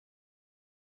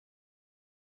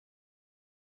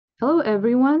Hello,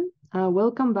 everyone.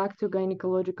 Welcome back to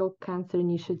Gynecological Cancer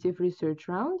Initiative Research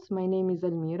Rounds. My name is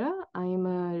Almira. I'm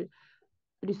a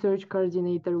research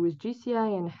coordinator with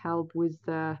GCI and help with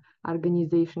the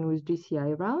organization with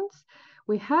GCI rounds.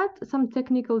 We had some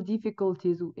technical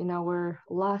difficulties in our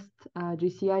last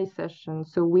GCI session,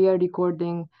 so we are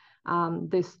recording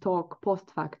this talk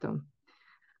post factum.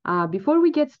 Before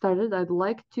we get started, I'd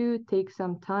like to take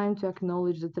some time to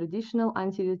acknowledge the traditional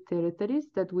unceded territories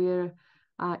that we're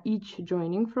each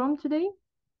joining from today.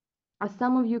 As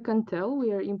some of you can tell,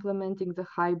 we are implementing the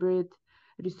hybrid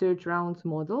research rounds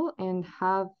model and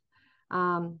have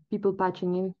people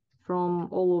patching in from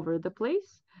all over the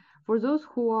place. For those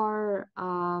who are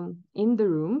in the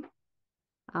room,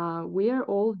 we are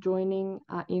all joining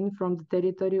in from the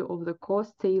territory of the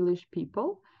Coast Salish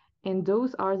people, and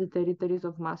those are the territories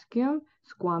of Musqueam,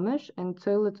 Squamish, and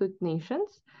Tsleil-Waututh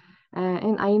nations.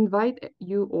 And I invite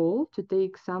you all to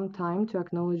take some time to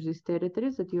acknowledge these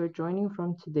territories that you are joining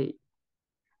from today.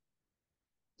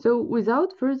 So without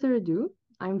further ado,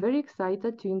 I'm very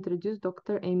excited to introduce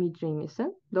Dr. Amy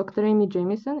Jameson. Dr. Amy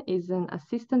Jameson is an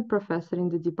assistant professor in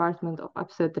the Department of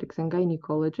Obstetrics and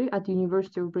Gynecology at the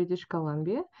University of British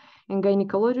Columbia and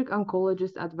gynecologic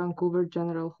oncologist at Vancouver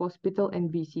General Hospital and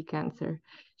BC Cancer.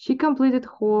 She completed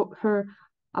her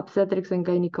obstetrics and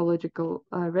gynecological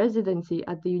residency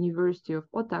at the University of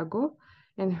Otago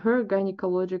and her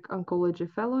gynecologic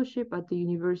oncology fellowship at the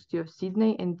University of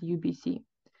Sydney and UBC.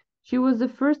 She was the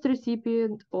first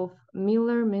recipient of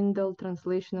Miller-Mendel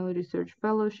Translational Research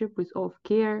Fellowship with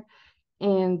OFF-CARE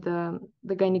and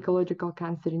the Gynecological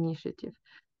Cancer Initiative.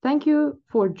 Thank you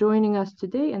for joining us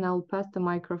today, and I'll pass the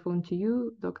microphone to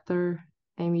you, Dr.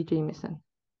 Amy Jameson.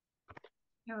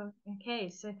 Oh, okay,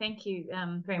 so thank you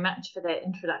very much for that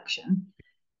introduction.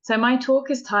 So my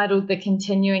talk is titled The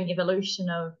Continuing Evolution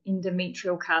of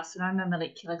Endometrial Carcinoma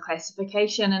Molecular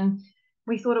Classification, and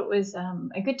we thought it was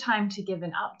a good time to give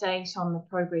an update on the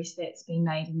progress that's been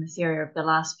made in this area of the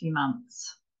last few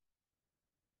months.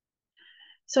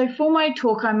 So for my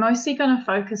talk, I'm mostly going to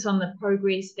focus on the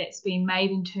progress that's been made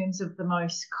in terms of the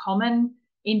most common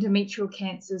endometrial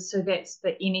cancers, so that's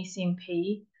the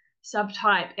NSMP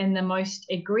subtype, and the most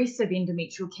aggressive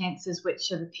endometrial cancers,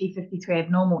 which are the P53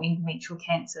 abnormal endometrial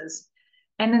cancers.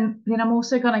 And then I'm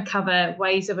also going to cover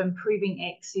ways of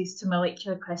improving access to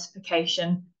molecular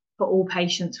classification for all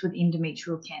patients with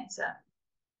endometrial cancer.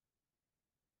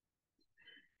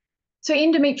 So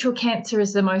endometrial cancer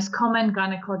is the most common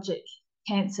gynecologic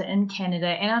cancer in Canada,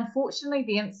 and unfortunately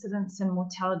the incidence and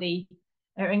mortality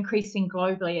are increasing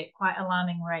globally at quite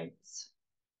alarming rates.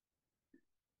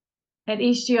 At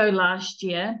SGO last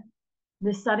year,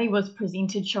 the study was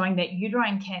presented showing that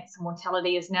uterine cancer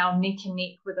mortality is now neck and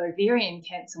neck with ovarian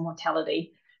cancer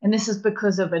mortality, and this is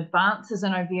because of advances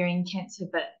in ovarian cancer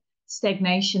but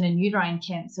stagnation in uterine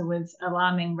cancer with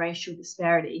alarming racial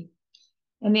disparity.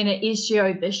 And then at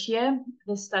SGO this year,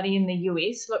 the study in the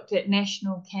US looked at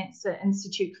National Cancer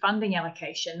Institute funding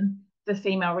allocation for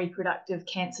female reproductive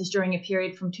cancers during a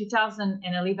period from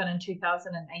 2011 and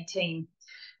 2018.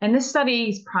 And this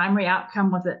study's primary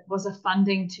outcome was a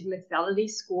funding to lethality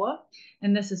score.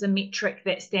 And this is a metric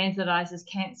that standardizes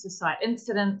cancer site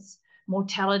incidence,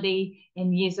 mortality,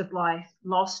 and years of life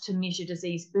lost to measure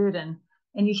disease burden.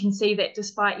 And you can see that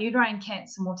despite uterine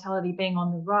cancer mortality being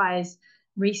on the rise,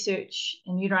 research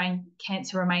in uterine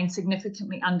cancer remains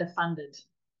significantly underfunded.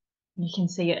 You can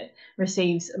see it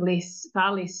receives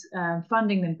far less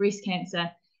funding than breast cancer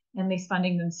and less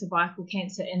funding than cervical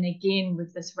cancer, and again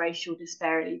with this racial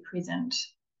disparity present.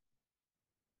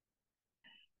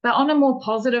 But on a more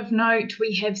positive note,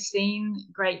 we have seen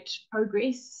great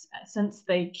progress since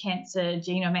the Cancer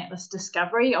Genome Atlas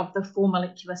discovery of the 4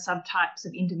 molecular subtypes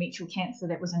of endometrial cancer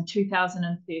that was in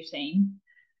 2013.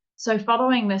 So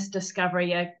following this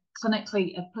discovery, a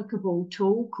clinically applicable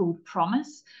tool called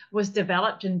PROMISE was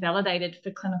developed and validated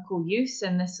for clinical use,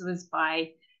 and this was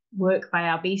by work by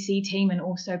our BC team and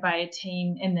also by a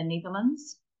team in the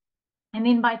Netherlands. And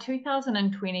then by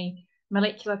 2020,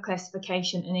 molecular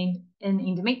classification in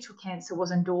endometrial cancer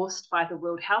was endorsed by the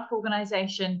World Health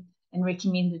Organization and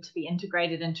recommended to be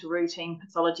integrated into routine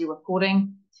pathology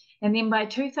reporting. And then by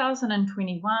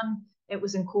 2021, it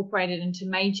was incorporated into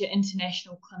major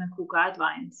international clinical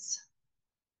guidelines.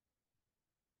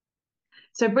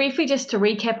 So briefly, just to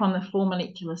recap on the 4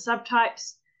 molecular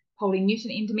subtypes, polymutant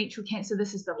endometrial cancer,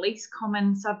 this is the least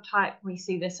common subtype. We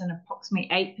see this in approximately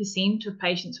 8% of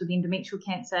patients with endometrial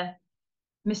cancer.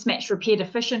 Mismatch repair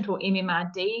deficient, or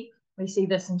MMRD, we see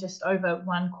this in just over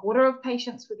 1/4 of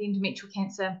patients with endometrial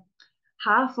cancer.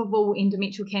 Half of all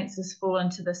endometrial cancers fall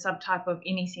into the subtype of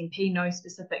NSMP, no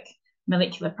specific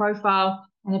molecular profile,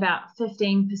 and about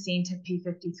 15% of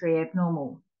p53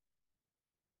 abnormal.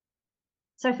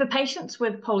 So for patients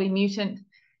with polymutant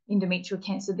endometrial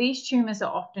cancer, these tumours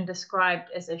are often described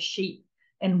as a sheep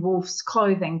in wolf's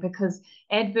clothing because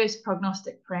adverse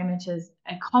prognostic parameters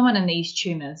are common in these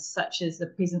tumours, such as the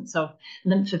presence of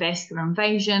lymphovascular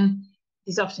invasion.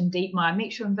 There's often deep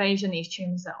myometrial invasion. These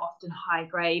tumours are often high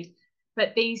grade,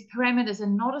 but these parameters are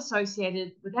not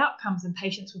associated with outcomes in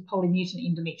patients with polymutant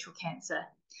endometrial cancer.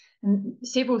 And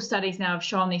several studies now have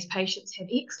shown these patients have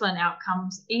excellent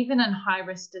outcomes, even in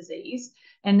high-risk disease,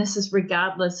 and this is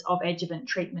regardless of adjuvant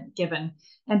treatment given.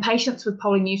 And patients with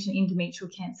polymutant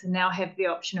endometrial cancer now have the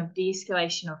option of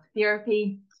de-escalation of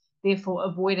therapy, therefore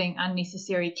avoiding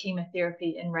unnecessary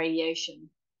chemotherapy and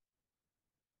radiation.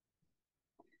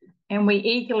 And we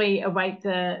eagerly await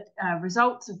the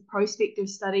results of prospective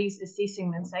studies assessing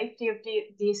the safety of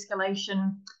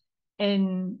de-escalation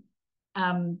in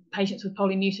patients with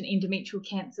polymutant endometrial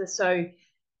cancer. So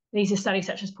these are studies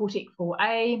such as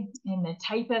PORTEC-4A and the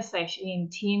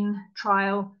TAPR/EN10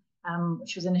 trial,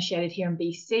 which was initiated here in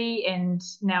BC and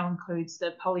now includes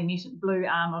the polymutant blue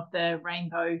arm of the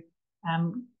Rainbow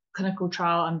clinical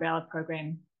trial umbrella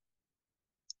program.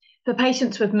 For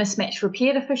patients with mismatch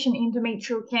repair deficient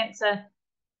endometrial cancer,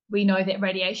 we know that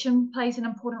radiation plays an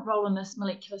important role in this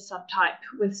molecular subtype,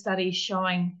 with studies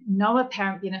showing no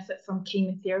apparent benefit from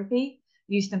chemotherapy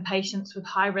used in patients with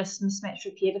high-risk mismatch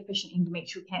repair deficient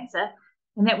endometrial cancer,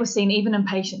 and that was seen even in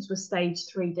patients with stage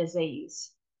 3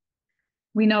 disease.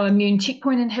 We know immune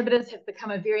checkpoint inhibitors have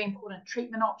become a very important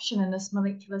treatment option in this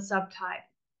molecular subtype,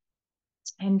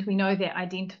 and we know that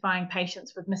identifying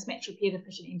patients with mismatch repair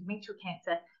deficient endometrial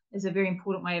cancer is a very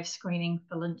important way of screening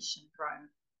for Lynch syndrome.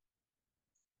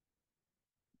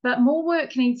 But more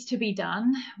work needs to be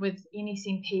done with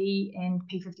NSMP and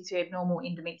p53 abnormal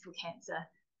endometrial cancer.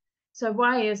 So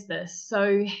why is this?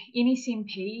 So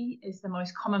NSMP is the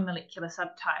most common molecular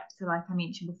subtype. So like I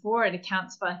mentioned before, it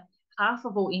accounts for half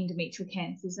of all endometrial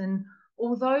cancers. And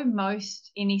although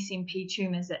most NSMP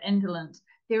tumours are indolent,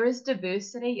 there is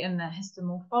diversity in the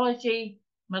histomorphology,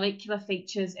 molecular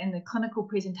features, and the clinical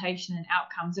presentation and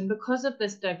outcomes. And because of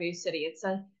this diversity, it's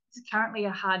currently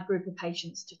a hard group of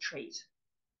patients to treat.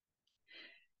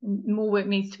 More work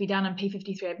needs to be done in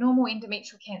p53 abnormal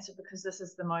endometrial cancer because this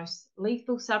is the most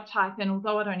lethal subtype, and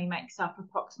although it only makes up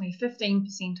approximately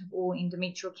 15% of all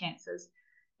endometrial cancers,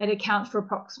 it accounts for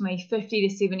approximately 50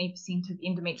 to 70% of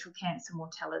endometrial cancer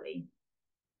mortality.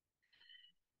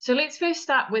 So let's first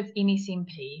start with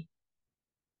NSMP.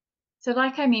 So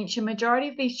like I mentioned, majority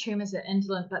of these tumours are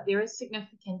indolent, but there is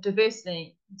significant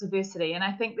diversity, and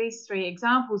I think these three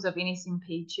examples of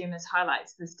NSMP tumours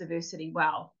highlights this diversity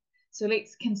well. So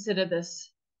let's consider this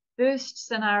first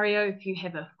scenario. If you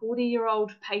have a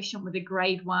 40-year-old patient with a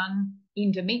grade 1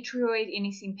 endometrioid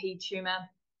NSMP tumour,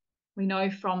 we know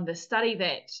from the study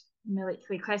that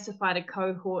molecularly classified a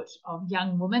cohort of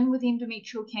young women with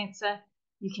endometrial cancer.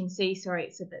 You can see, sorry,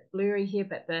 it's a bit blurry here,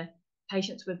 but the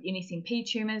patients with NSMP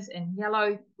tumours in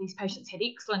yellow, these patients had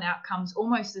excellent outcomes,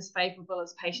 almost as favourable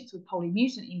as patients with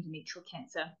polymutant endometrial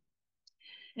cancer.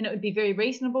 And it would be very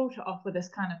reasonable to offer this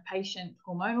kind of patient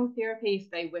hormonal therapy if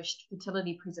they wished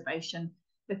fertility preservation,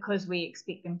 because we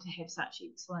expect them to have such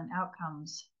excellent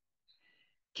outcomes.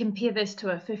 Compare this to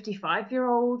a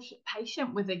 55-year-old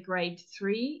patient with a grade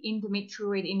 3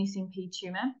 endometrioid NSMP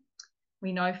tumour.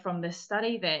 We know from this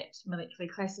study that molecularly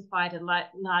classified a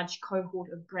large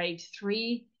cohort of grade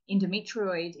 3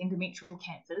 endometrial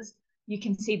cancers. You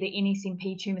can see the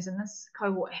NSMP tumours in this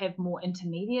cohort have more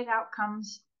intermediate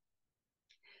outcomes.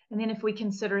 And then if we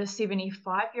consider a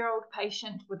 75-year-old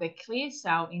patient with a clear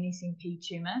cell NSMP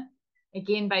tumour,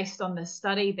 again based on the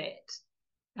study that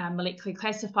molecularly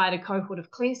classified a cohort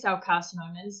of clear cell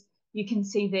carcinomas, you can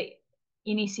see that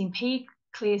NSMP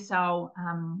clear cell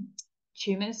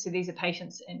tumours, so these are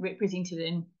patients represented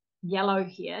in yellow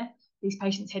here, these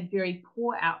patients had very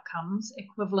poor outcomes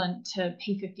equivalent to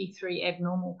p53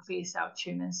 abnormal clear cell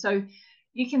tumours. So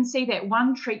you can see that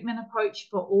one treatment approach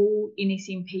for all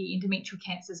NSMP endometrial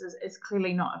cancers is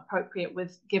clearly not appropriate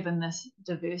given this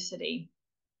diversity.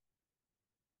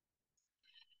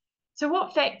 So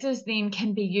what factors then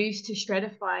can be used to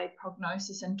stratify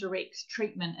prognosis and direct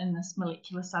treatment in this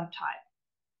molecular subtype?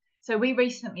 So we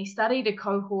recently studied a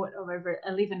cohort of over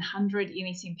 1,100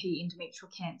 NSMP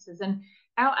endometrial cancers, and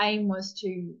our aim was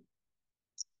to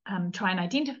try and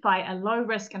identify a low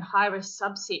risk and high risk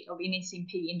subset of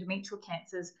NSMP endometrial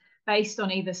cancers based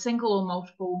on either single or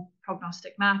multiple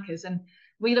prognostic markers. And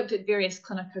we looked at various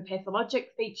clinicopathologic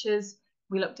features.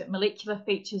 We looked at molecular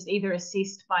features either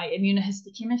assessed by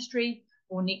immunohistochemistry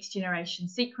or next generation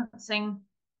sequencing.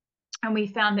 And we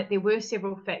found that there were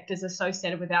several factors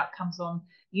associated with outcomes on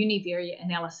univariate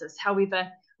analysis.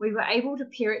 However, we were able to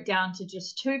pare it down to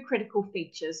just two critical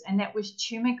features, and that was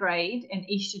tumor grade and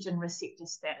estrogen receptor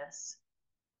status.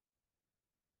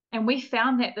 And we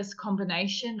found that this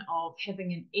combination of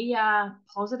having an ER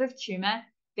positive tumor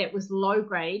that was low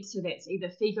grade, so that's either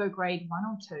FIGO grade 1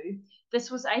 or 2,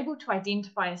 this was able to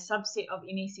identify a subset of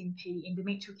NSMP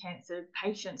endometrial cancer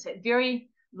patients at very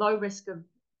low risk of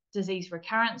disease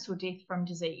recurrence or death from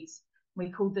disease. We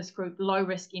called this group low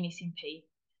risk NSMP.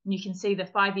 And you can see the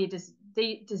 5-year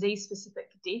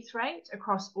disease-specific death rate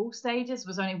across all stages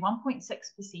was only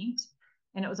 1.6%,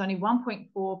 and it was only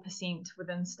 1.4%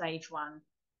 within stage 1.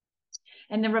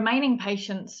 And the remaining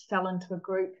patients fell into a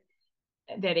group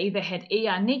that either had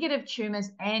ER negative tumors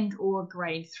and or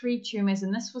grade 3 tumors,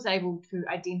 and this was able to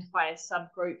identify a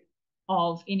subgroup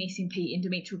of NSMP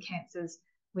endometrial cancers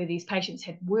where these patients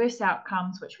had worse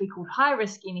outcomes, which we called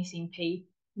high-risk NSMP.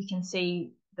 You can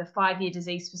see the 5-year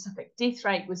disease-specific death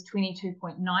rate was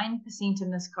 22.9%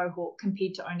 in this cohort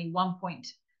compared to only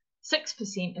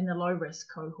 1.6% in the low-risk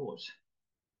cohort.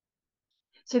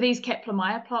 So these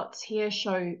Kaplan-Meier plots here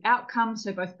show outcomes,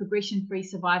 so both progression-free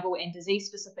survival and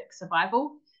disease-specific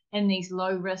survival in these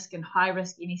low-risk and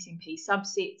high-risk NSMP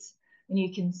subsets. And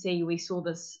you can see we saw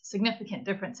this significant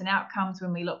difference in outcomes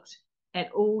when we looked at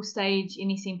all stage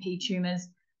NSMP tumors.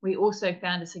 We also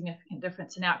found a significant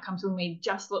difference in outcomes when we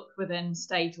just looked within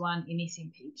stage 1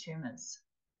 NSMP tumors.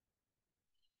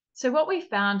 So what we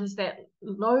found is that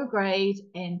low-grade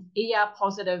and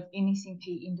ER-positive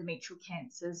NSMP endometrial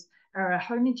cancers are a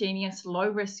homogeneous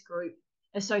low-risk group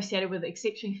associated with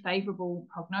exceptionally favorable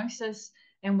prognosis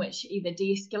in which either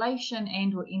de-escalation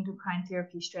and or endocrine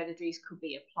therapy strategies could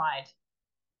be applied.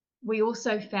 We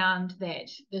also found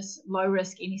that this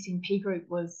low-risk NSMP group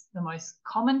was the most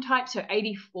common type, so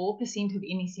 84% of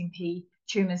NSMP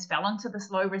tumors fell into this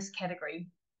low-risk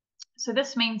category. So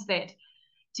this means that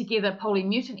together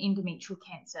polymutant endometrial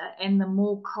cancer and the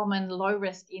more common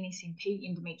low-risk NSMP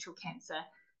endometrial cancer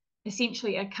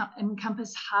essentially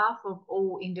encompass half of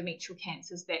all endometrial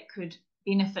cancers that could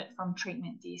benefit from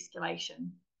treatment de-escalation.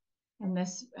 And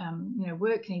this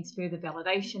work needs further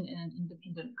validation in an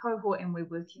independent cohort, and we're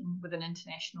working with an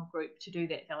international group to do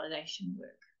that validation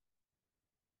work.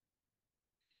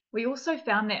 We also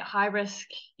found that high-risk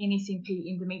NSMP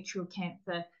endometrial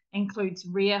cancer includes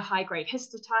rare high-grade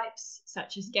histotypes,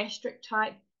 such as gastric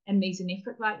type and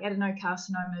mesonephric-like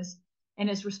adenocarcinomas, and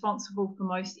is responsible for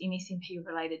most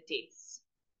NSMP-related deaths.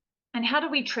 And how do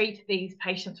we treat these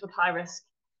patients with high-risk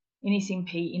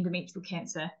NSMP endometrial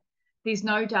cancer? There's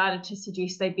no data to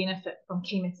suggest they benefit from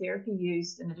chemotherapy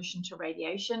used in addition to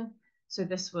radiation. So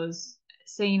this was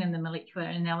seen in the molecular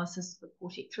analysis of the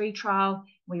PORTEC-3 trial.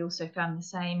 We also found the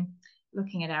same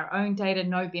looking at our own data,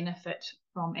 no benefit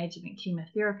from adjuvant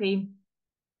chemotherapy.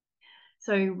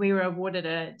 So we were awarded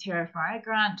a TerraFire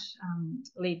grant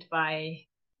led by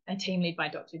a team led by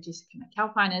Dr. Jessica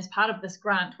McAlpine. As part of this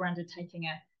grant, we're undertaking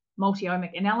a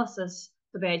multi-omic analysis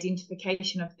for the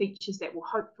identification of features that will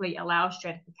hopefully allow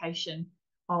stratification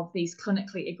of these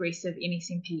clinically aggressive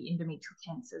NSMP endometrial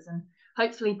cancers. And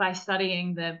hopefully by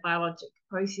studying the biologic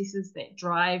processes that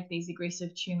drive these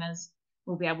aggressive tumors,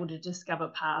 we'll be able to discover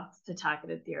paths to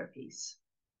targeted therapies.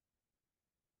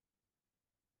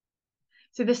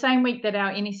 So the same week that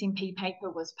our NSMP paper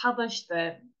was published,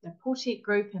 the PORTEC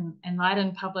group and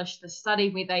Leiden published the study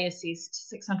where they assessed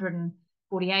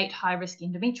 648 high-risk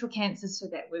endometrial cancers. So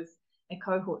that was a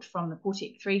cohort from the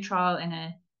PORTEC-3 trial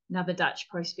and another Dutch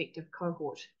prospective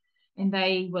cohort. And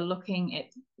they were looking at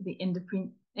the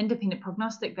independent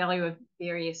prognostic value of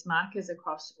various markers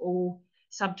across all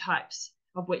subtypes,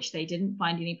 of which they didn't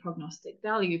find any prognostic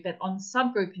value. But on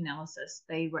subgroup analysis,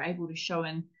 they were able to show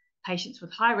in patients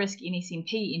with high-risk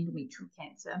NSMP endometrial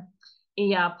cancer,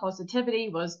 ER positivity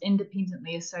was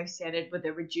independently associated with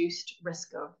a reduced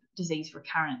risk of disease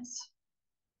recurrence.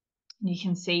 And you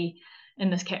can see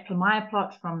in this Kaplan-Meier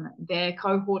plot from their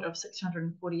cohort of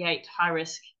 648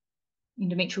 high-risk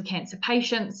endometrial cancer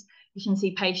patients, you can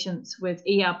see patients with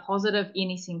ER-positive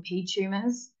NSMP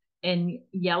tumors in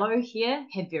yellow here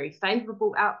had very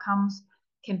favorable outcomes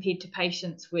compared to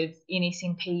patients with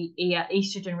NSMP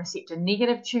estrogen receptor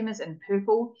negative tumors in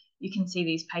purple. You can see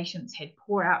these patients had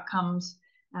poor outcomes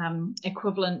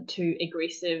equivalent to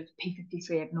aggressive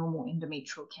P53 abnormal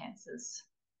endometrial cancers.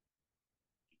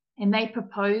 And they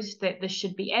proposed that this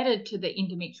should be added to the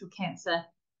endometrial cancer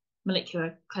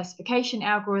molecular classification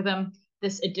algorithm,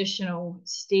 this additional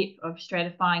step of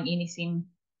stratifying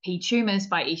NSMP tumors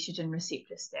by estrogen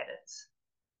receptor status.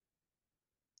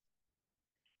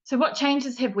 So what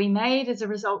changes have we made as a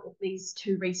result of these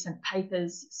two recent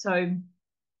papers? So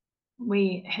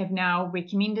we have now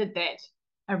recommended that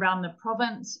around the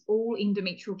province, all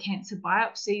endometrial cancer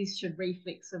biopsies should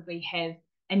reflexively have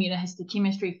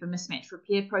immunohistochemistry for mismatch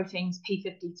repair proteins,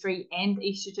 p53 and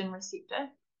estrogen receptor.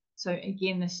 So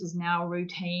again, this is now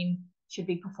routine, should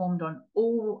be performed on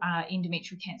all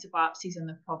endometrial cancer biopsies in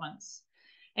the province.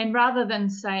 And rather than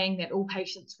saying that all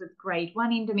patients with grade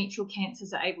 1 endometrial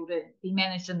cancers are able to be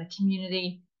managed in the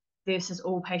community versus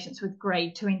all patients with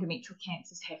grade 2 endometrial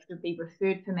cancers have to be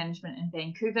referred for management in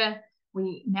Vancouver,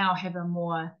 we now have a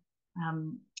more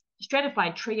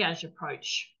stratified triage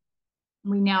approach.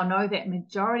 We now know that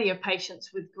majority of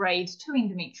patients with grade 2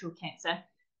 endometrial cancer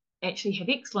actually have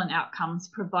excellent outcomes,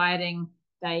 providing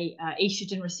they are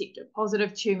estrogen receptor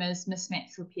positive tumors,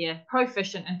 mismatch repair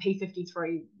proficient, and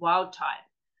p53 wild type.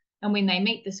 And when they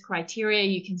meet this criteria,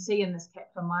 you can see in this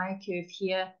Kaplan-Meier curve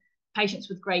here, patients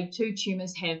with grade 2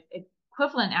 tumors have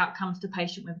equivalent outcomes to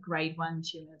patients with grade 1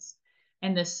 tumors.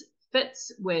 And this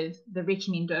fits with the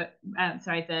WHO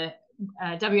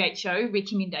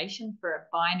recommendation for a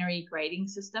binary grading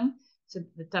system. So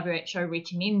the WHO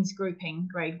recommends grouping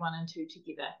grade 1 and 2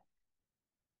 together.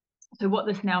 So what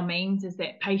this now means is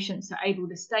that patients are able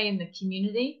to stay in the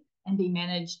community and be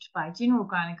managed by general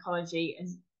gynecology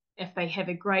as if they have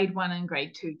a grade 1 and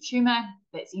grade 2 tumor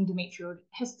that's endometrial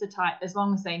histotype, as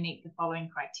long as they meet the following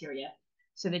criteria.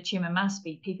 So the tumor must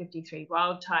be p53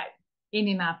 wild type,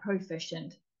 MMR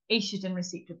proficient, estrogen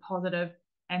receptor positive,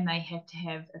 and they have to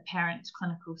have apparent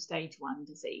clinical stage 1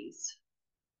 disease.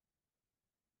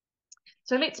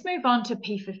 So let's move on to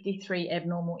p53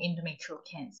 abnormal endometrial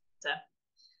cancer.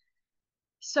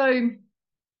 So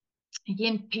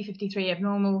again, p53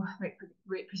 abnormal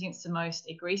represents the most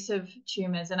aggressive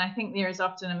tumors, and I think there is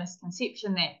often a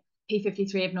misconception that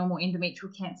p53 abnormal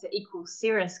endometrial cancer equals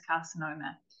serous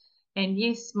carcinoma. And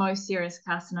yes, most serous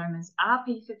carcinomas are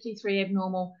p53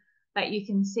 abnormal, but you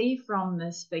can see from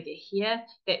this figure here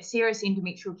that serous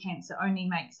endometrial cancer only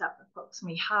makes up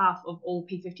approximately half of all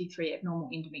p53 abnormal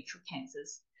endometrial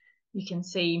cancers. You can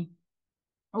see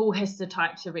all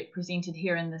histotypes are represented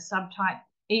here in the subtype,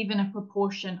 even a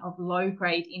proportion of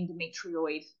low-grade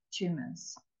endometrioid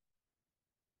tumors.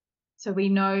 So we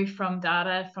know from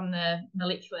data from the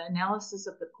molecular analysis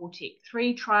of the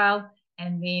PORTEC-3 trial,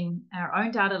 and then our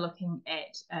own data looking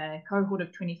at a cohort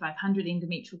of 2,500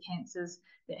 endometrial cancers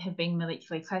that have been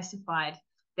molecularly classified,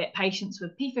 that patients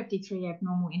with p53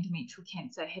 abnormal endometrial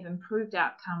cancer have improved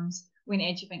outcomes when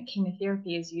adjuvant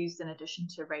chemotherapy is used in addition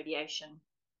to radiation.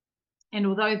 And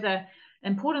although the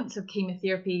importance of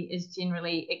chemotherapy is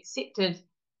generally accepted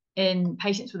in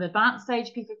patients with advanced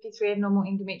stage p53 abnormal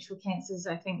endometrial cancers,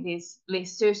 I think there's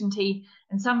less certainty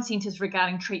in some centres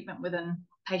regarding treatment within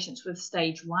patients with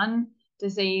stage 1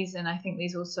 disease, and I think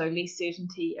there's also less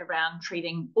certainty around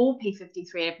treating all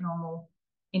p53 abnormal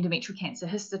endometrial cancer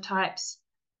histotypes,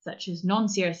 such as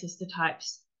non-serous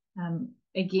histotypes.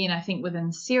 Again, I think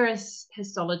within serous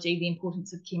histology, the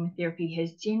importance of chemotherapy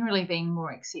has generally been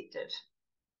more accepted.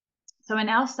 So in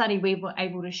our study, we were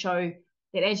able to show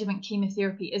that adjuvant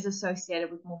chemotherapy is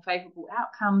associated with more favorable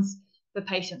outcomes for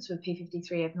patients with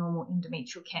p53 abnormal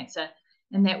endometrial cancer.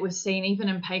 And that was seen even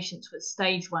in patients with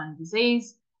stage 1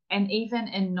 disease and even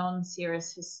in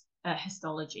non-serous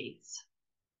histologies.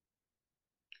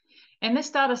 And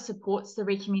this data supports the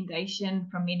recommendation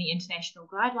from many international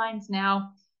guidelines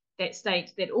now that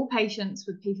state that all patients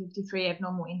with p53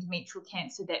 abnormal endometrial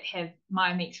cancer that have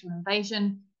myometrial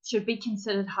invasion should be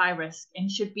considered high risk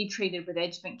and should be treated with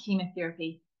adjuvant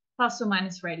chemotherapy plus or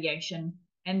minus radiation,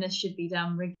 and this should be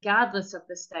done regardless of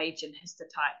the stage and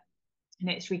histotype. And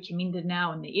that's recommended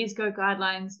now in the ESGO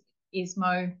guidelines,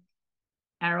 ESMO.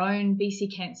 Our own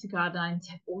BC Cancer guidelines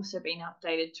have also been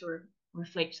updated to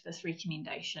reflect this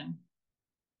recommendation.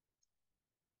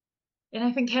 And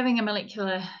I think having a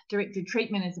molecular directed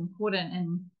treatment is important,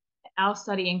 and our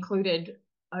study included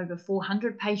over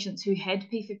 400 patients who had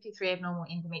p53 abnormal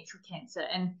endometrial cancer.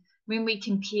 And when we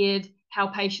compared how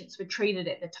patients were treated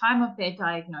at the time of their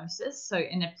diagnosis, so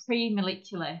in a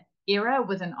pre-molecular era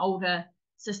with an older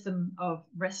system of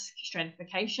risk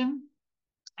stratification,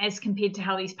 as compared to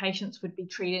how these patients would be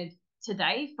treated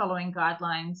today following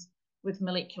guidelines with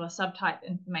molecular subtype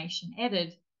information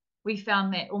added, we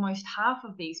found that almost half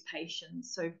of these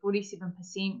patients, so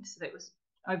 47%, so that was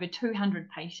over 200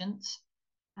 patients,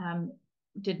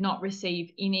 did not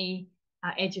receive any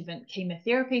adjuvant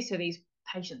chemotherapy. So these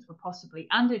patients were possibly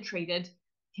undertreated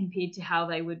compared to how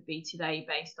they would be today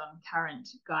based on current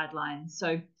guidelines.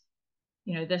 So,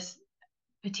 you know, this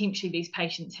potentially these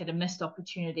patients had a missed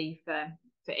opportunity for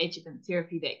adjuvant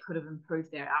therapy that could have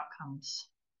improved their outcomes.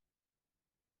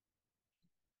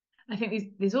 I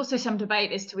think there's also some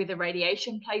debate as to whether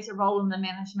radiation plays a role in the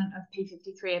management of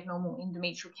P53 abnormal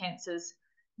endometrial cancers,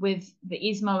 with the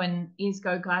ESMO and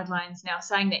ESGO guidelines now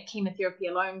saying that chemotherapy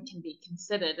alone can be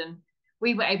considered. And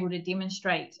we were able to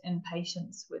demonstrate in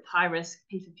patients with high-risk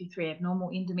P53 abnormal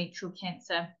endometrial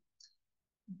cancer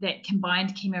that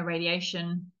combined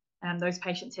chemoradiation, those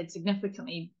patients had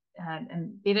significantly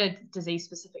better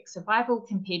disease-specific survival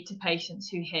compared to patients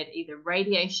who had either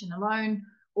radiation alone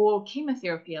or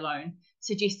chemotherapy alone,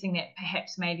 suggesting that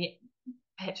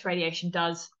perhaps radiation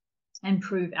does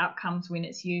improve outcomes when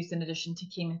it's used in addition to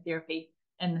chemotherapy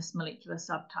in this molecular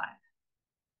subtype.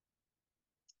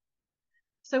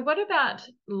 So what about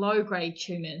low-grade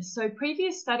tumors? So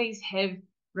previous studies have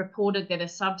reported that a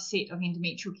subset of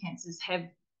endometrial cancers have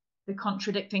the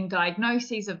contradicting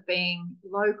diagnoses of being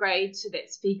low-grade, so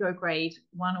that's FIGO grade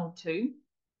 1 or 2,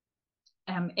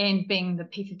 and being the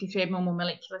P53 abnormal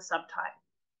molecular subtype.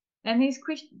 And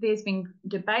there's been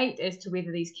debate as to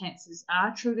whether these cancers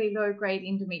are truly low-grade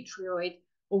endometrioid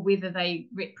or whether they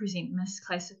represent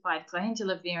misclassified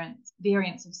glandular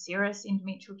variants of serous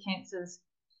endometrial cancers.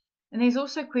 And there's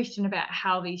also a question about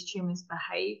how these tumors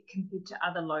behave compared to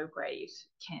other low-grade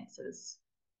cancers.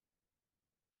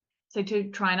 So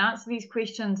to try and answer these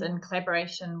questions in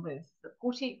collaboration with the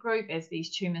Portet group, as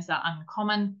these tumors are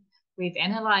uncommon, we've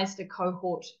analysed a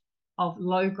cohort of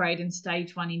low-grade and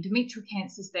stage 1 endometrial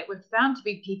cancers that were found to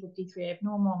be P53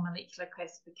 abnormal molecular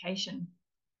classification.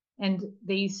 And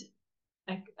these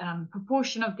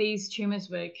proportion of these tumors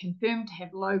were confirmed to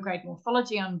have low-grade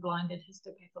morphology on blinded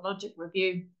histopathologic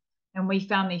review. And we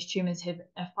found these tumors have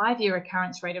a 5-year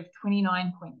recurrence rate of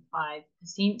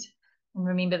 29.5%. And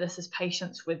remember, this is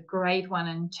patients with grade 1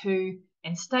 and 2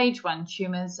 and stage 1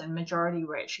 tumors, and majority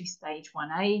were actually stage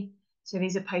 1A. So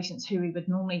these are patients who we would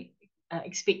normally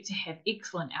expect to have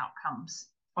excellent outcomes,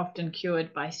 often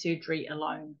cured by surgery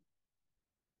alone.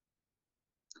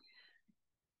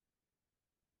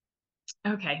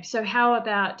 Okay, so how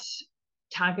about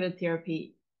targeted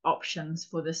therapy options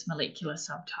for this molecular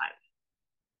subtype?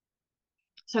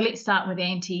 So let's start with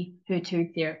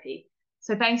anti-HER2 therapy.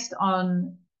 So based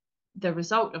on the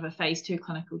result of a phase 2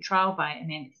 clinical trial by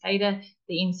Amanda Fader,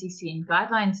 the NCCN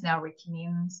guidelines now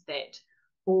recommends that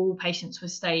all patients with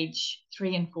stage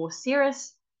 3 and 4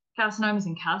 serous carcinomas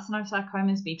and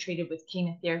carcinosarcomas be treated with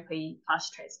chemotherapy plus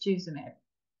trastuzumab.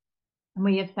 And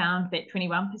we have found that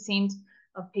 21%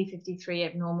 of P53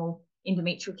 abnormal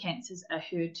endometrial cancers are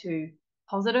HER2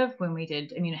 positive when we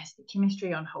did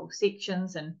immunohistochemistry on whole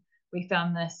sections, and we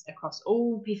found this across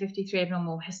all P53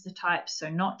 abnormal histotypes, so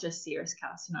not just serous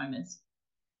carcinomas.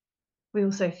 We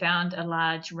also found a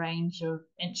large range of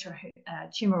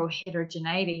intratumoral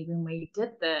heterogeneity when we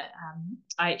did the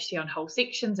IHC on whole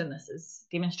sections, and this is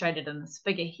demonstrated in this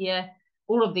figure here.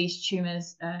 All of these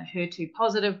tumors are HER2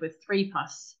 positive with 3+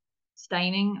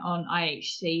 staining on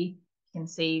IHC. You can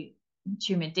see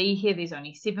tumor D here, there's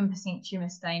only 7% tumor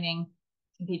staining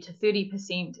compared to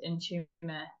 30% in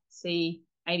tumor C,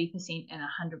 80% and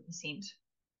 100%.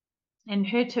 And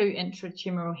HER2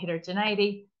 intratumoral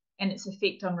heterogeneity and its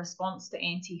effect on response to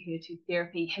anti-HER2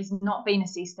 therapy has not been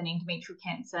assessed in endometrial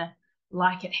cancer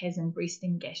like it has in breast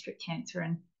and gastric cancer.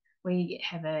 And we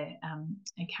have a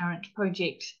current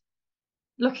project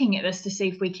looking at this to see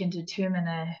if we can determine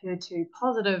a HER2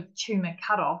 positive tumor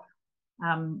cutoff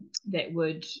that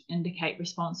would indicate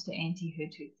response to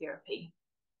anti-HER2 therapy.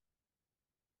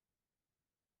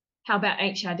 How about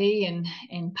HRD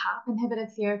and PARP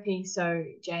inhibitor therapy? So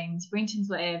James Brenton's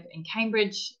lab in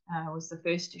Cambridge was the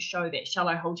first to show that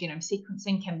shallow whole genome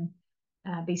sequencing can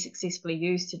be successfully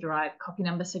used to derive copy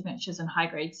number signatures in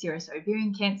high-grade serous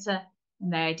ovarian cancer.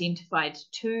 And they identified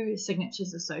 2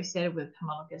 signatures associated with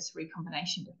homologous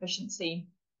recombination deficiency.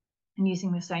 And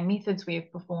using the same methods, we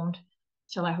have performed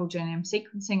shallow whole genome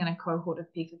sequencing in a cohort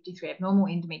of P53 abnormal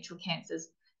endometrial cancers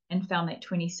and found that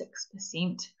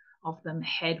 26% of them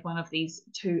had one of these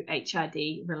 2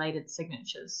 HRD-related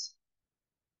signatures.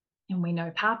 And we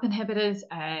know PARP inhibitors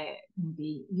can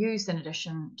be used in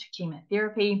addition to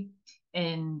chemotherapy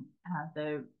in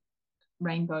the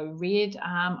Rainbow Red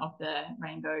arm of the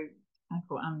Rainbow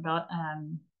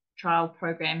trial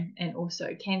program, and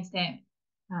also CanStamp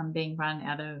being run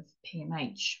out of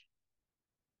PMH.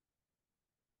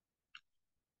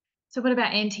 So what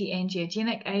about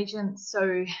anti-angiogenic agents?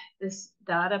 So this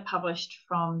data published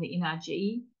from the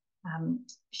NRG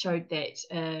showed that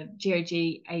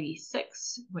GOG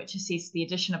 86, which assessed the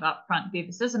addition of upfront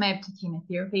bevacizumab to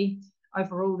chemotherapy,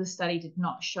 overall the study did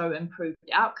not show improved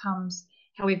outcomes.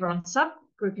 However, on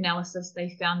subgroup analysis,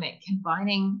 they found that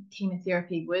combining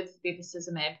chemotherapy with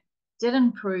bevacizumab did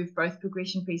improve both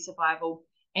progression-free survival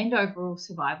and overall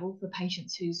survival for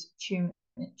patients whose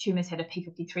tumors had a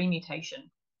P53 mutation.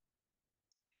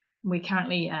 We're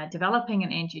currently developing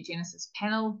an angiogenesis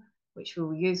panel, which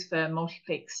we'll use for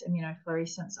multiplex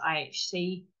immunofluorescence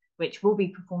IHC, which will be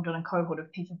performed on a cohort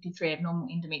of P53 abnormal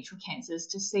endometrial cancers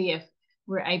to see if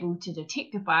we're able to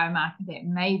detect a biomarker that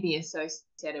may be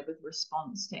associated with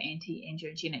response to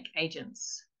anti-angiogenic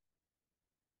agents.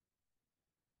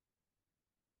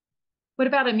 What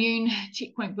about immune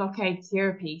checkpoint blockade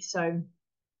therapy? So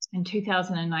in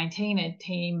 2019, a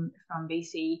team from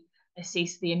BC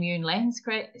assessed the immune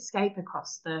landscape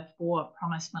across the 4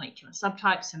 promised molecular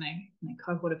subtypes in a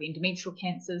cohort of endometrial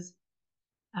cancers.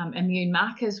 Immune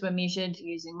markers were measured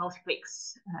using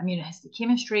multiplex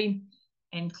immunohistochemistry,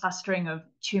 and clustering of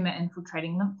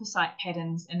tumor-infiltrating lymphocyte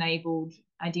patterns enabled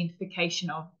identification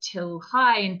of TIL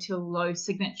high and TIL low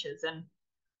signatures. And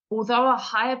although a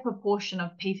higher proportion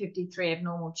of P53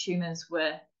 abnormal tumors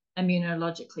were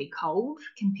immunologically cold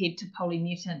compared to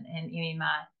polymutant and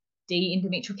MMRD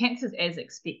endometrial cancers as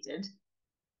expected,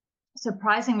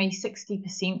 surprisingly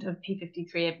 60% of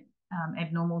P53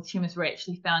 abnormal tumors were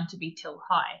actually found to be TIL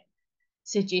high,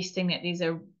 suggesting that there's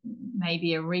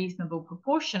maybe a reasonable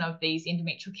proportion of these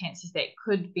endometrial cancers that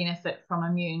could benefit from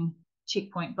immune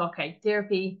checkpoint blockade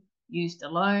therapy used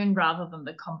alone rather than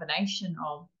the combination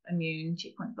of immune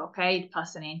checkpoint blockade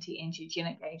plus an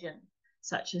anti-angiogenic agent,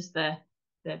 such as the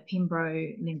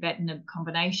pembro-lenvatinib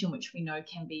combination, which we know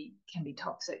can be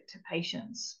toxic to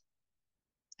patients.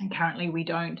 And currently we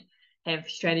don't have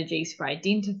strategies for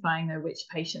identifying which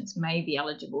patients may be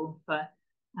eligible for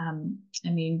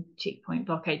immune checkpoint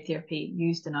blockade therapy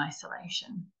used in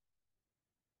isolation.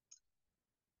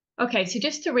 Okay, so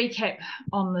just to recap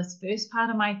on this first part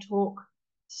of my talk,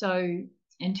 so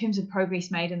in terms of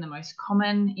progress made in the most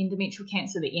common endometrial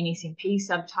cancer, the NSMP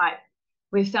subtype,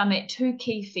 we've found that 2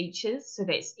 key features, so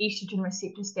that's estrogen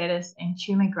receptor status and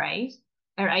tumor grade,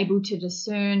 are able to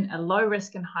discern a low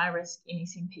risk and high risk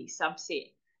NSMP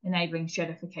subset, enabling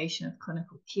stratification of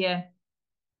clinical care.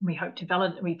 We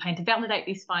plan to validate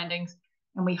these findings,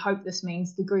 and we hope this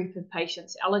means the group of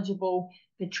patients eligible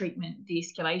for treatment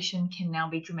de-escalation can now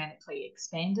be dramatically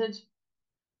expanded.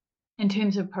 In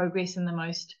terms of progress in the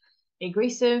most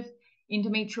aggressive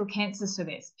endometrial cancer, so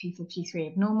that's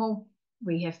P53 abnormal,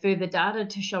 we have further data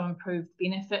to show improved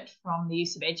benefit from the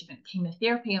use of adjuvant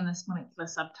chemotherapy in this molecular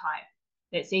subtype.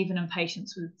 That's even in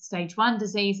patients with stage 1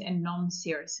 disease and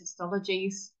non-serous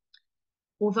histologies.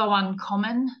 Although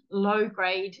uncommon,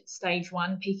 low-grade stage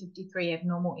 1 P53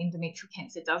 abnormal endometrial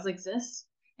cancer does exist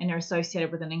and are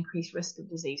associated with an increased risk of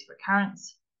disease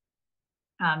recurrence,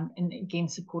 and again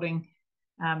supporting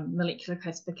molecular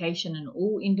classification in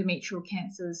all endometrial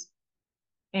cancers.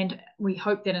 And we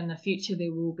hope that in the future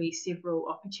there will be several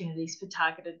opportunities for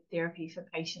targeted therapy for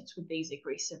patients with these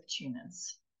aggressive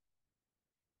tumors.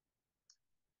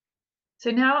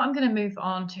 So now I'm going to move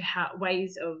on to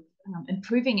ways of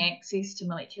improving access to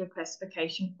molecular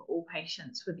classification for all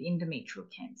patients with endometrial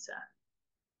cancer.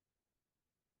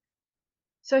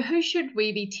 So who should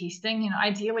we be testing?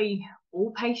 Ideally,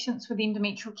 all patients with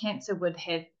endometrial cancer would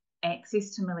have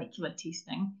access to molecular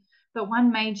testing, but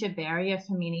one major barrier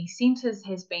for many centres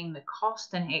has been the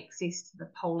cost and access to the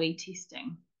poly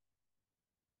testing.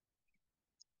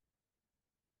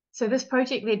 So this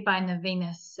project led by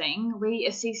Navina Singh, we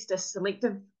assessed a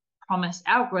selective promise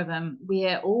algorithm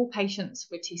where all patients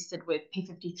were tested with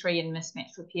P53 and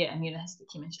mismatch repair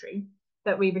immunohistochemistry,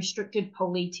 but we restricted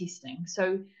poly testing.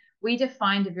 So we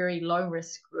defined a very low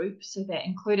risk group, so that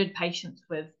included patients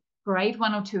with grade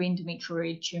 1 or 2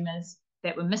 endometrioid tumors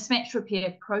that were mismatch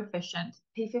repair proficient,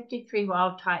 P53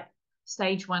 wild type,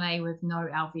 stage 1A with no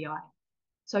LVI.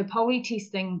 So poly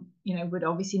testing, would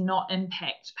obviously not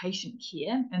impact patient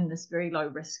care in this very low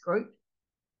risk group,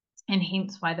 and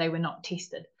hence why they were not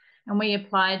tested. And we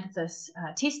applied this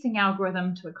testing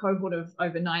algorithm to a cohort of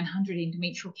over 900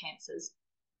 endometrial cancers.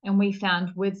 And we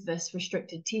found with this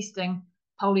restricted testing,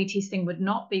 poly testing would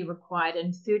not be required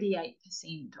in 38%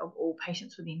 of all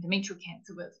patients with endometrial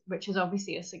cancer, which is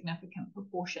obviously a significant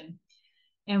proportion.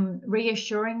 And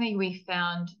reassuringly, we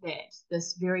found that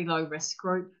this very low risk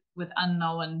group with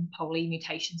unknown poly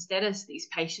mutation status, these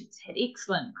patients had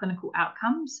excellent clinical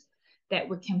outcomes that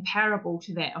were comparable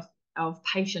to that of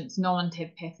patients known to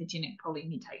have pathogenic poly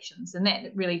mutations. And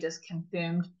that really just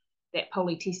confirmed that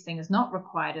poly testing is not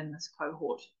required in this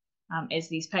cohort. As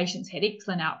these patients had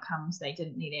excellent outcomes, they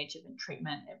didn't need adjuvant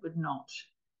treatment. It would not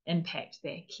impact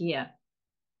their care.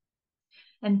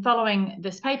 And following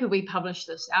this paper, we published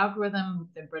this algorithm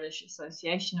with the British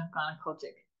Association of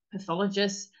Gynecologic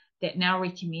Pathologists that now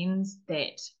recommends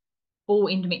that all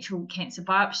endometrial cancer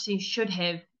biopsies should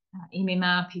have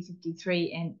MMR,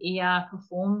 P53, and ER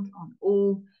performed on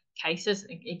all cases,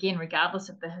 again, regardless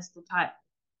of the histotype.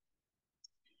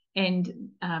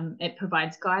 And it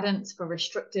provides guidance for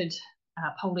restricted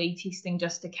POLE testing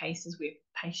just to cases where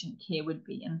patient care would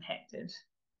be impacted.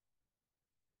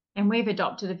 And we've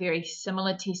adopted a very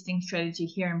similar testing strategy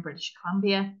here in British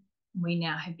Columbia. We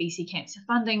now have BC Cancer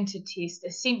funding to test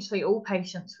essentially all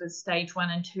patients with stage 1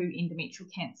 and 2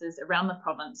 endometrial cancers around the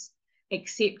province,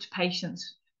 except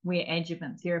patients where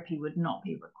adjuvant therapy would not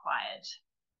be required.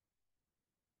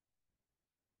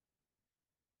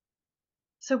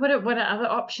 So what are other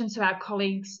options? So our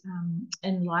colleagues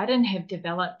in Leiden have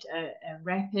developed a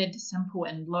rapid, simple,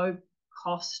 and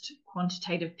low-cost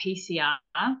quantitative PCR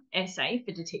assay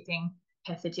for detecting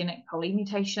pathogenic POLE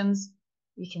mutations.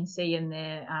 You can see in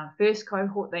their first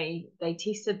cohort, they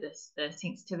tested the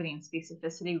sensitivity and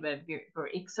specificity were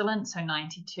very excellent, so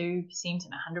 92%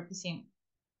 and 100%.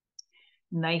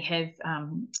 And they have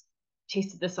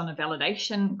tested this on a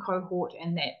validation cohort,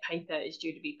 and that paper is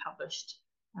due to be published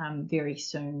very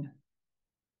soon.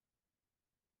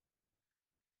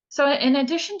 So in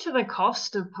addition to the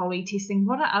cost of POLE testing,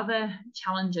 what are other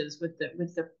challenges with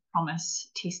the PROMISE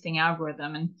testing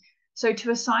algorithm? And so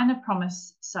to assign a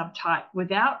PROMISE subtype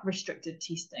without restricted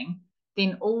testing,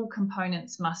 then all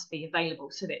components must be available.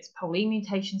 So that's POLE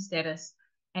mutation status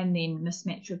and then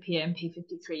mismatch repair and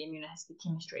P53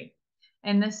 immunohistochemistry.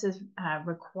 And this is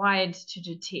required to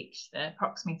detect the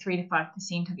approximately 3 to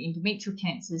 5% of endometrial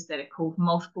cancers that are called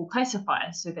multiple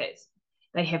classifiers, so that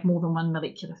they have more than one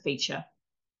molecular feature.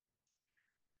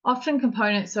 Often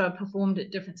components are performed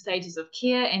at different stages of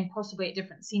care and possibly at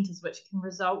different centres, which can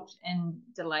result in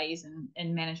delays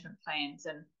in management plans.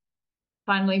 And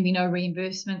finally, we know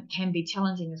reimbursement can be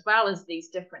challenging as well, as these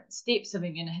different steps of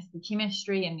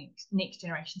immunohistochemistry and next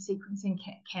generation sequencing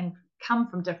can come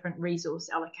from different resource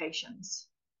allocations.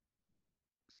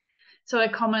 So a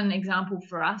common example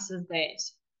for us is that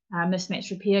mismatch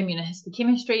repair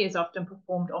immunohistochemistry is often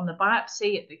performed on the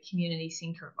biopsy at the community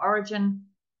centre of origin.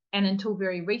 And until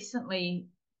very recently,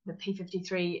 the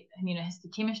P53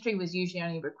 immunohistochemistry was usually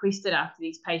only requested after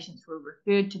these patients were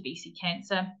referred to BC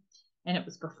Cancer, and it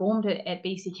was performed at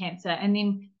BC Cancer. And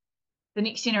then the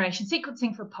next generation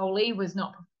sequencing for POLE is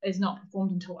not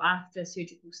performed until after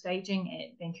surgical staging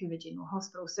at Vancouver General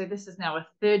Hospital. So this is now a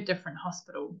third different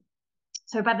hospital.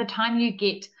 So by the time you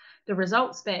get the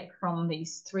results back from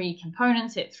these 3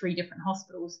 components at 3 different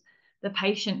hospitals, the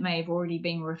patient may have already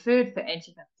been referred for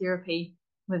adjuvant therapy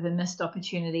with a missed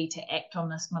opportunity to act on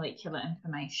this molecular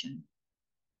information.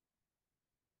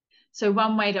 So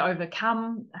one way to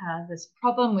overcome this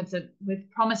problem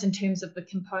with PROMISE in terms of the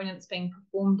components being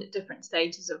performed at different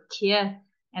stages of care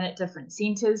and at different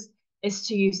centres is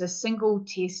to use a single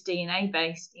test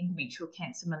DNA-based endometrial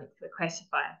cancer molecular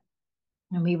classifier.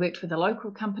 And we worked with a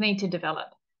local company to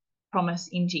develop PROMISE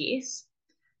NGS.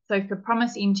 So for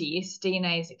PROMISE NGS,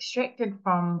 DNA is extracted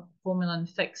from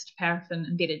formalin-fixed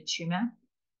paraffin-embedded tumour,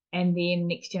 and then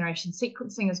next generation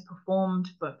sequencing is performed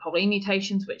for POLE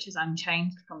mutations, which is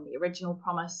unchanged from the original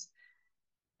PROMISE.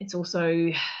 It's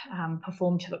also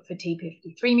performed to look for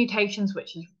P53 mutations,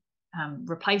 which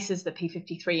replaces the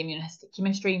P53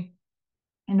 immunohistochemistry.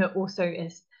 And it also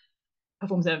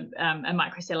performs a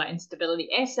microcellular instability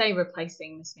assay,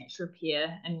 replacing mismatch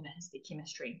repair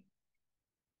immunohistochemistry.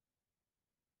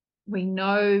 We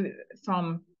know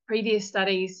from previous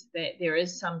studies that there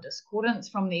is some discordance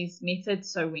from these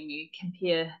methods. So when you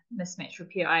compare mismatch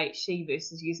repair IHC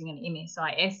versus using an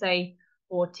MSI assay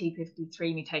or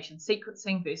P53 mutation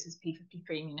sequencing versus P53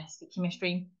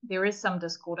 immunohistochemistry, there is some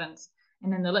discordance.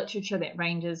 And in the literature, that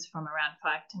ranges from around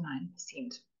 5 to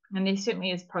 9%. And there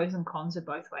certainly is pros and cons of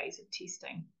both ways of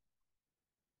testing.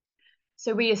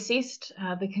 So we assessed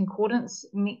the concordance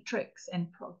metrics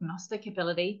and prognostic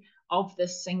ability of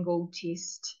this single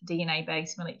test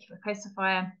DNA-based molecular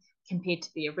classifier compared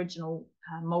to the original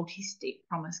multi-step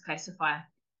PROMISE classifier.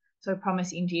 So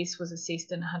PROMISE NGS was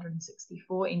assessed in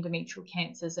 164 endometrial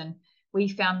cancers, and we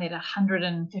found that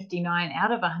 159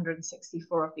 out of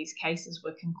 164 of these cases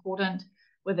were concordant,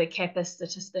 with a kappa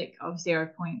statistic of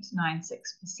 0.96%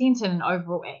 and an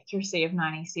overall accuracy of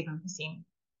 97%.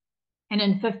 And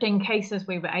in 15 cases,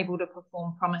 we were able to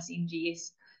perform PROMISE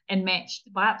NGS and match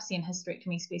biopsy and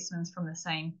hysterectomy specimens from the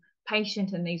same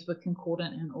patient, and these were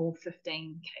concordant in all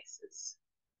 15 cases.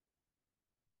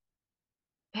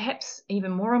 Perhaps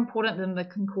even more important than the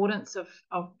concordance of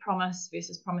PROMISE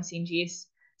versus PROMISE NGS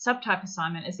subtype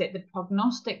assignment is that the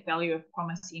prognostic value of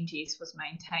PROMISE NGS was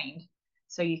maintained.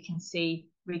 So you can see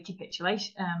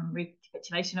recapitulation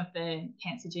of the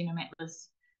Cancer Genome Atlas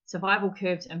survival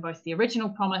curves in both the original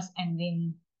PROMISE and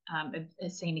then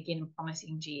is seen again in PROMISE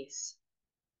NGS.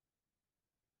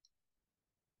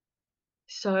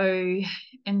 So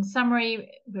in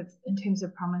summary, in terms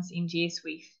of PROMISE NGS,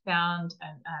 we found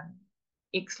an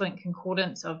excellent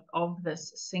concordance of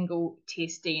this single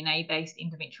test DNA-based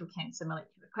endometrial cancer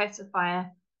molecular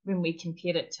classifier when we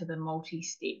compared it to the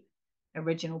multi-step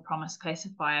original PROMISE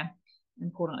classifier.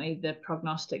 Importantly, the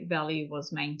prognostic value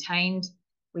was maintained.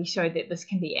 We showed that this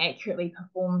can be accurately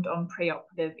performed on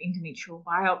preoperative endometrial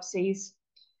biopsies.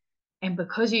 And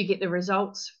because you get the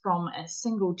results from a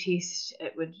single test,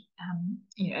 it would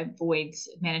avoid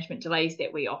management delays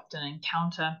that we often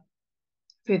encounter.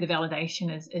 Further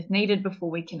validation is needed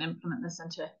before we can implement this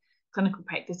into clinical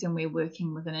practice, and we're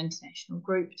working with an international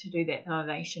group to do that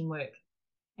validation work.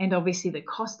 And obviously the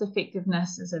cost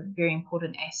effectiveness is a very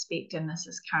important aspect, and this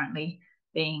is currently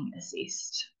being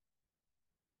assessed.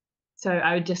 So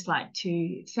I would just like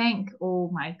to thank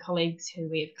all my colleagues who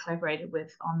we have collaborated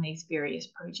with on these various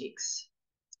projects.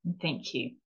 And thank you.